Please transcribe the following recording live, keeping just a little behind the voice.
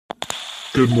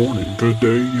Good morning, good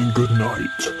day, and good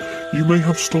night. You may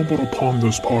have stumbled upon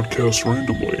this podcast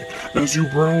randomly as you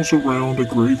browse around a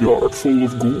graveyard full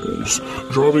of ghouls,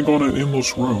 driving on an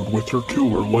endless road with your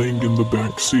killer laying in the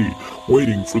back seat,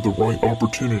 waiting for the right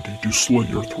opportunity to slit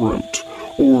your throat.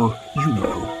 Or,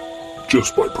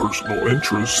 just by personal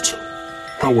interest.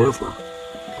 However,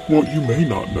 what you may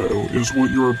not know is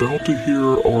what you're about to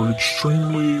hear are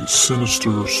extremely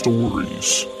sinister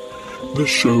stories.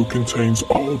 This show contains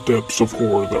all depths of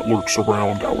horror that lurks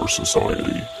around our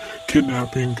society.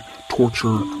 Kidnapping,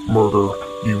 torture, murder,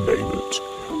 you name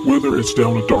it. Whether it's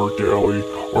down a dark alley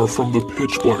or from the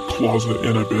pitch-black closet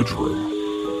in a bedroom.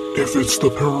 If it's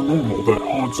the paranormal that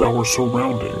haunts our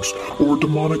surroundings, or a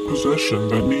demonic possession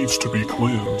that needs to be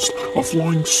cleansed, a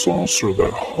flying saucer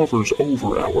that hovers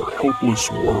over our helpless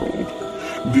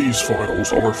world. These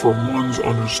files are for one's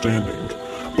understanding,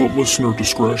 but listener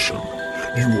discretion.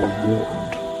 You are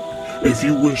warned. If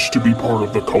you wish to be part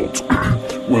of the cult,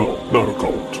 well, not a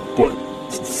cult, but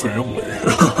family,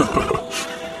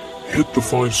 hit the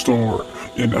 5-star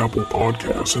in Apple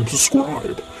Podcasts and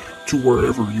subscribe to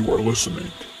wherever you are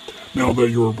listening. Now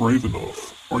that you are brave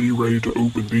enough, are you ready to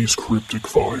open these cryptic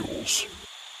files?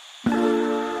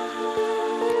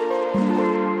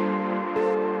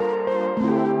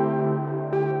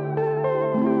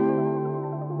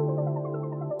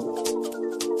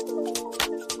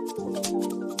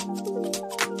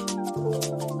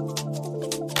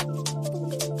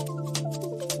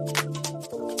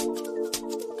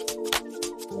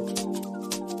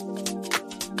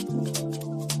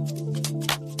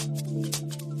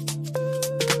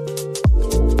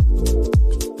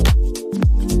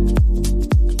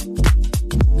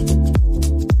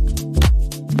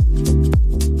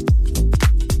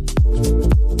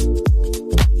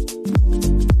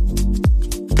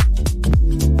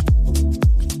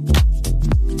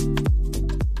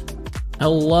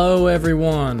 Hello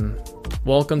everyone,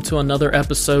 welcome to another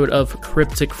episode of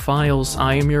Cryptic Files.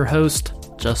 I am your host,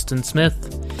 Justin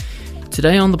Smith.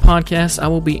 Today on the podcast, I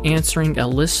will be answering a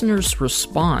listener's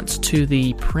response to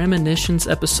the Premonitions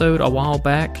episode a while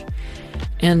back,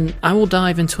 and I will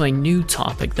dive into a new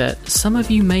topic that some of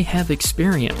you may have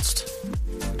experienced,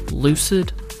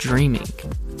 lucid dreaming.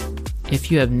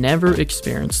 If you have never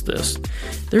experienced this,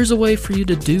 there's a way for you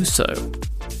to do so.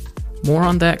 More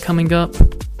on that coming up.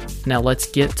 Now let's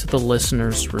get to the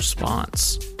listener's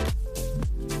response.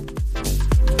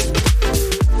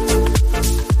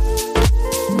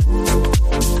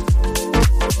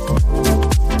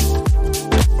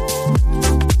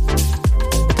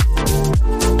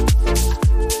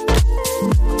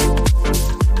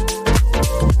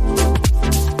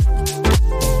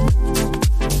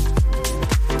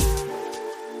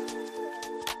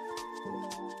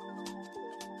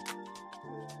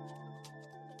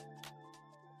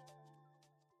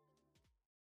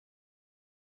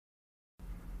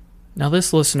 Now,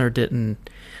 this listener didn't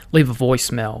leave a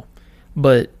voicemail,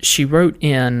 but she wrote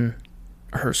in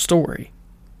her story.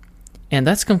 And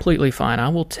that's completely fine. I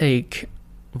will take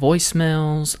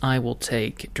voicemails, I will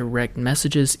take direct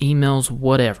messages, emails,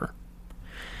 whatever.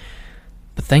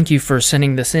 But thank you for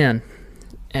sending this in,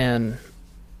 and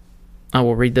I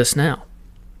will read this now.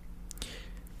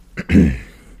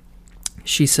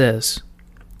 She says,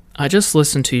 I just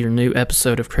listened to your new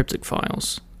episode of Cryptic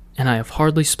Files, and I have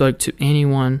hardly spoke to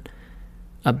anyone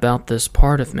about this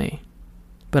part of me,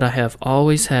 but I have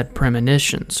always had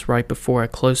premonitions right before a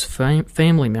close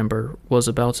family member was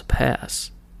about to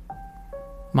pass.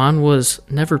 Mine was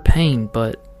never pain,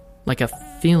 but like a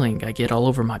feeling I get all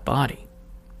over my body,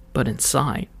 but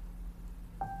inside.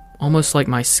 Almost like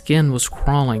my skin was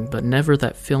crawling, but never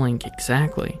that feeling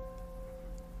exactly.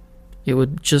 It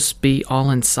would just be all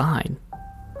inside.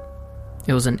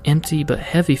 It was an empty but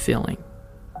heavy feeling.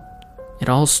 It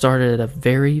all started at a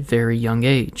very, very young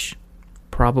age.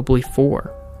 Probably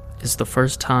 4 is the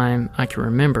first time I can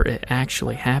remember it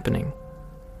actually happening.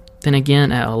 Then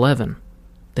again at 11.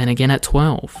 Then again at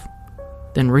 12.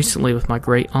 Then recently with my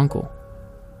great uncle.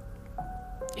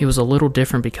 He was a little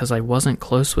different because I wasn't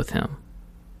close with him.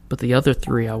 But the other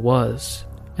 3 I was.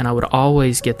 And I would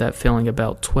always get that feeling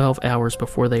about 12 hours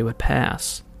before they would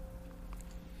pass.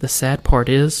 The sad part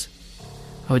is,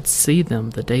 I would see them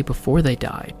the day before they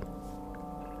died.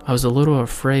 I was a little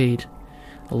afraid.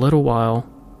 A little while,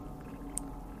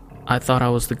 I thought I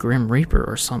was the Grim Reaper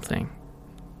or something.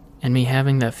 And me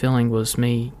having that feeling was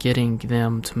me getting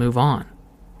them to move on.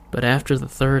 But after the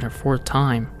 3rd or 4th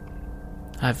time,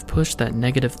 I've pushed that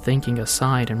negative thinking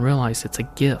aside and realized it's a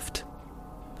gift.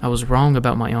 I was wrong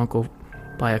about my uncle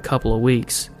by a couple of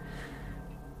weeks.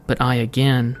 But I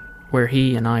again, where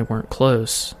he and I weren't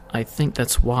close, I think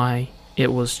that's why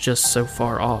it was just so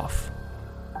far off.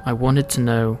 I wanted to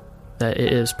know that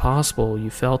it is possible you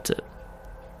felt it.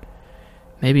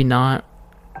 Maybe not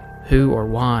who or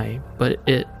why, but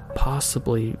it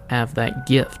possibly have that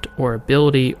gift or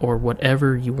ability or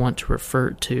whatever you want to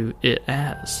refer to it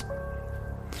as.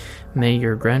 May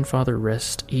your grandfather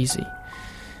rest easy.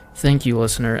 Thank you,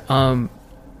 listener.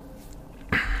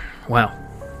 Wow.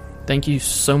 Thank you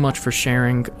so much for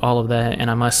sharing all of that, and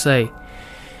I must say,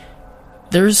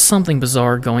 there's something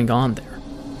bizarre going on there.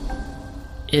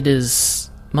 It is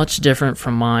much different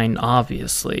from mine,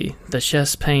 obviously. The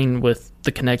chest pain with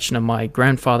the connection of my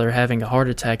grandfather having a heart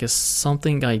attack is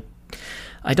something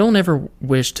I don't ever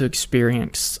wish to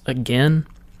experience again.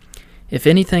 If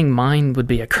anything, mine would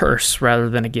be a curse rather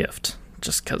than a gift,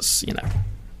 just because,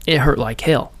 it hurt like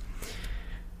hell.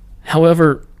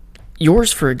 However,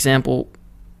 yours, for example,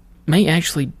 may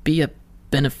actually be a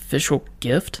beneficial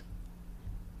gift.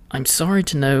 I'm sorry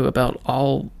to know about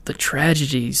all the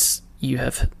tragedies you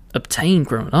have obtained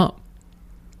growing up.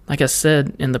 Like I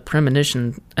said in the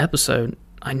premonition episode,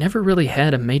 I never really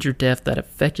had a major death that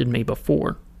affected me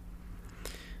before.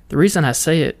 The reason I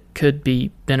say it could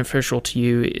be beneficial to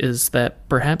you is that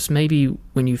perhaps maybe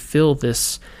when you feel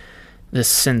this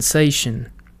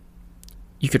sensation,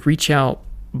 you could reach out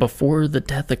before the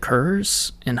death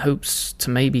occurs in hopes to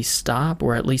maybe stop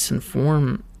or at least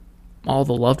inform all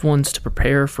the loved ones to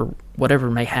prepare for whatever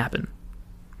may happen.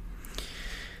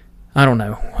 I don't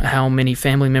know how many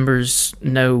family members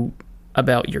know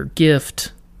about your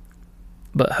gift,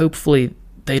 but hopefully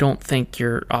they don't think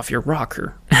you're off your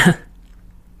rocker.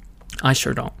 I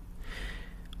sure don't.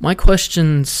 My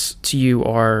questions to you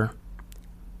are,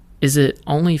 is it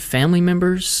only family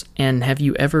members, and have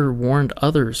you ever warned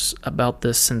others about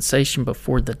this sensation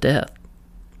before the death?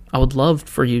 I would love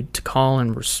for you to call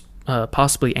and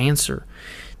possibly answer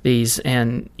these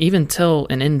and even tell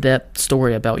an in-depth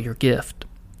story about your gift.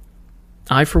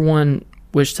 I, for one,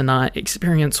 wish to not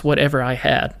experience whatever I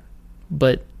had,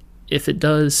 but if it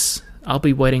does, I'll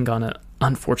be waiting on an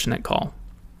unfortunate call.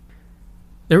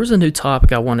 There was a new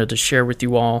topic I wanted to share with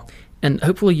you all, and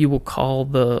hopefully you will call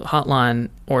the hotline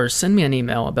or send me an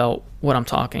email about what I'm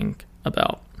talking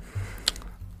about.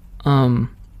 Have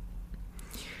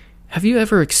you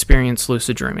ever experienced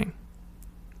lucid dreaming?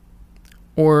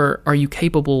 Or are you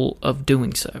capable of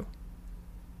doing so?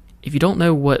 If you don't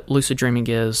know what lucid dreaming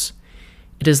is,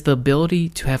 it is the ability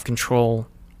to have control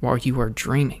while you are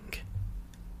dreaming.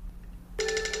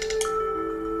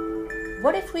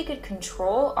 What if we could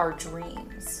control our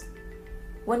dreams?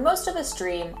 When most of us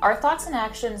dream, our thoughts and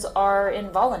actions are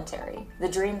involuntary. The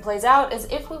dream plays out as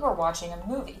if we were watching a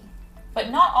movie. But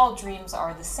not all dreams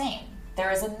are the same. There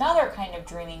is another kind of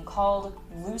dreaming called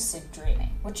lucid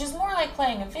dreaming, which is more like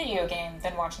playing a video game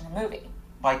than watching a movie.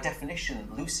 By definition,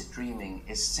 lucid dreaming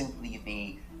is simply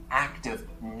the act of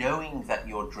knowing that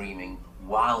you're dreaming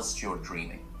whilst you're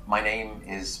dreaming. My name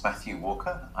is Matthew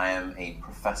Walker. I am a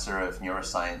professor of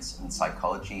neuroscience and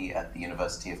psychology at the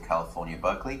University of California,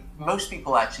 Berkeley. Most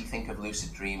people actually think of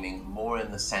lucid dreaming more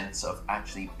in the sense of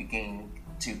actually beginning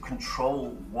to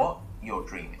control what you're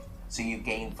dreaming. So you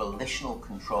gain volitional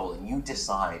control and you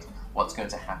decide what's going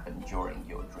to happen during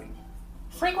your dream.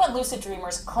 Frequent lucid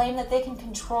dreamers claim that they can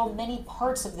control many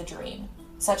parts of the dream,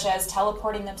 such as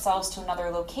teleporting themselves to another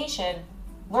location,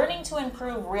 learning to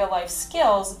improve real-life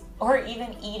skills, or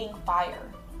even eating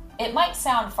fire. It might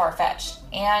sound far-fetched,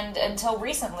 and until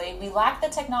recently, we lacked the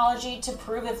technology to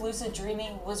prove if lucid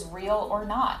dreaming was real or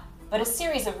not. But a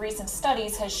series of recent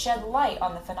studies has shed light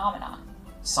on the phenomenon.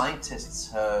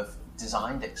 Scientists have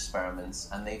designed experiments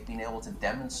and they've been able to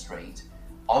demonstrate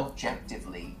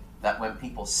objectively that when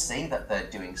people say that they're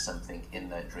doing something in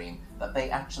their dream, that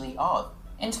they actually are.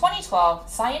 In 2012,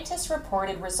 scientists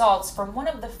reported results from one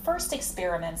of the first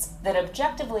experiments that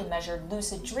objectively measured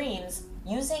lucid dreams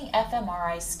using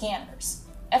fMRI scanners.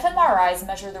 fMRIs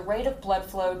measure the rate of blood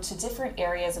flow to different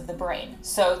areas of the brain,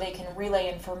 so they can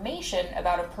relay information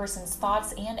about a person's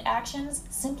thoughts and actions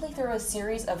simply through a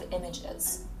series of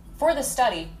images. For the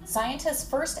study, scientists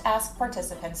first asked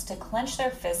participants to clench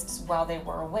their fists while they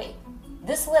were awake.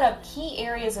 This lit up key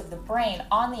areas of the brain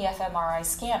on the fMRI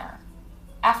scanner.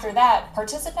 After that,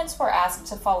 participants were asked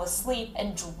to fall asleep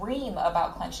and dream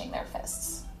about clenching their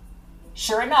fists.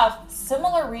 Sure enough,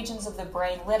 similar regions of the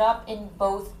brain lit up in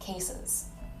both cases.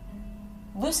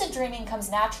 Lucid dreaming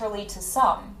comes naturally to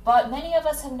some, but many of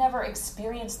us have never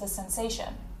experienced the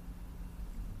sensation.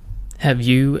 Have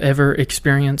you ever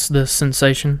experienced this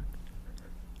sensation?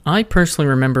 I personally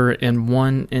remember in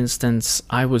one instance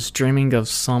I was dreaming of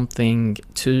something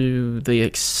to the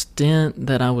extent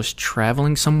that I was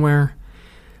traveling somewhere.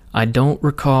 I don't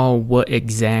recall what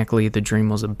exactly the dream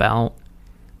was about,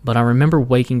 But I remember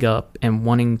waking up and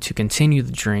wanting to continue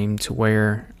the dream to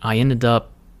where I ended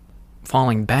up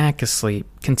falling back asleep,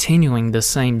 continuing the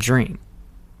same dream.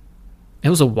 It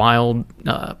was a wild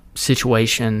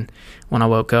situation when I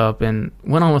woke up and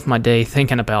went on with my day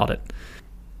thinking about it.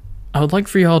 I would like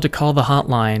for y'all to call the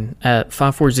hotline at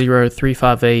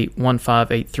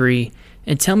 540-358-1583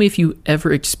 and tell me if you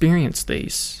ever experienced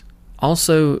these.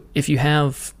 Also, if you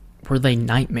have, were they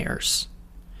nightmares?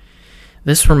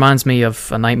 This reminds me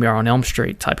of a Nightmare on Elm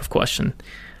Street type of question.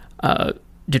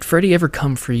 Did Freddy ever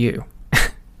come for you?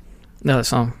 No, that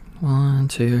song. 1,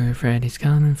 2, Freddy's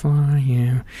coming for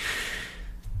you.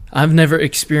 I've never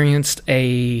experienced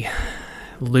a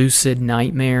lucid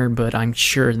nightmare, but I'm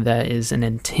sure that is an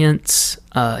intense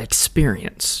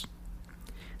experience.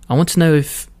 I want to know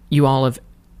if you all have,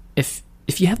 if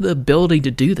you have the ability to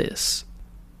do this.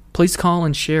 Please call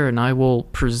and share, and I will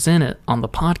present it on the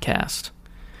podcast.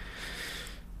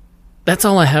 That's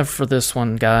all I have for this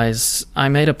one, guys. I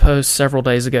made a post several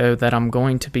days ago that I'm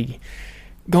going to be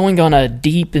going on a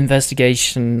deep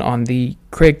investigation on the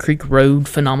Craig Creek Road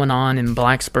phenomenon in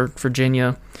Blacksburg,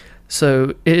 Virginia.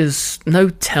 So it is no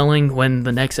telling when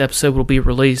the next episode will be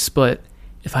released, but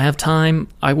if I have time,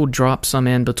 I will drop some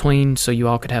in between so you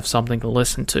all could have something to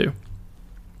listen to.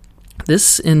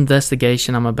 This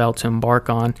investigation I'm about to embark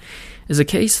on is a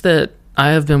case that I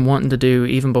have been wanting to do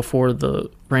even before the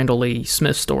Randall Lee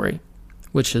Smith story,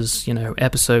 which is,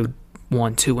 episode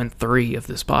 1, 2, and 3 of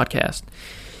this podcast.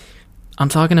 I'm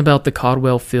talking about the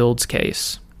Caldwell Fields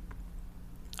case.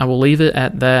 I will leave it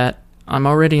at that. I'm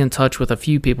already in touch with a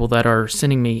few people that are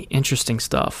sending me interesting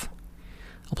stuff.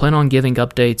 I'll plan on giving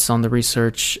updates on the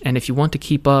research, and if you want to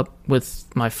keep up with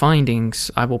my findings,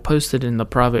 I will post it in the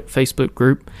private Facebook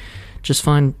group. Just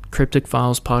find Cryptic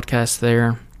Files Podcast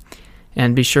there,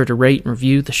 and be sure to rate and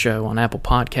review the show on Apple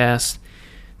Podcasts.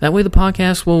 That way the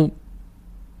podcast will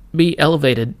be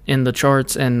elevated in the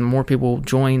charts, and more people will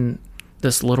join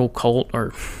this little cult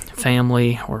or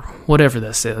family or whatever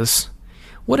this is.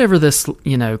 Whatever this,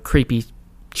 creepy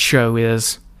show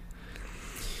is.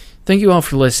 Thank you all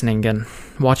for listening, and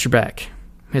watch your back.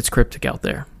 It's cryptic out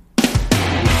there.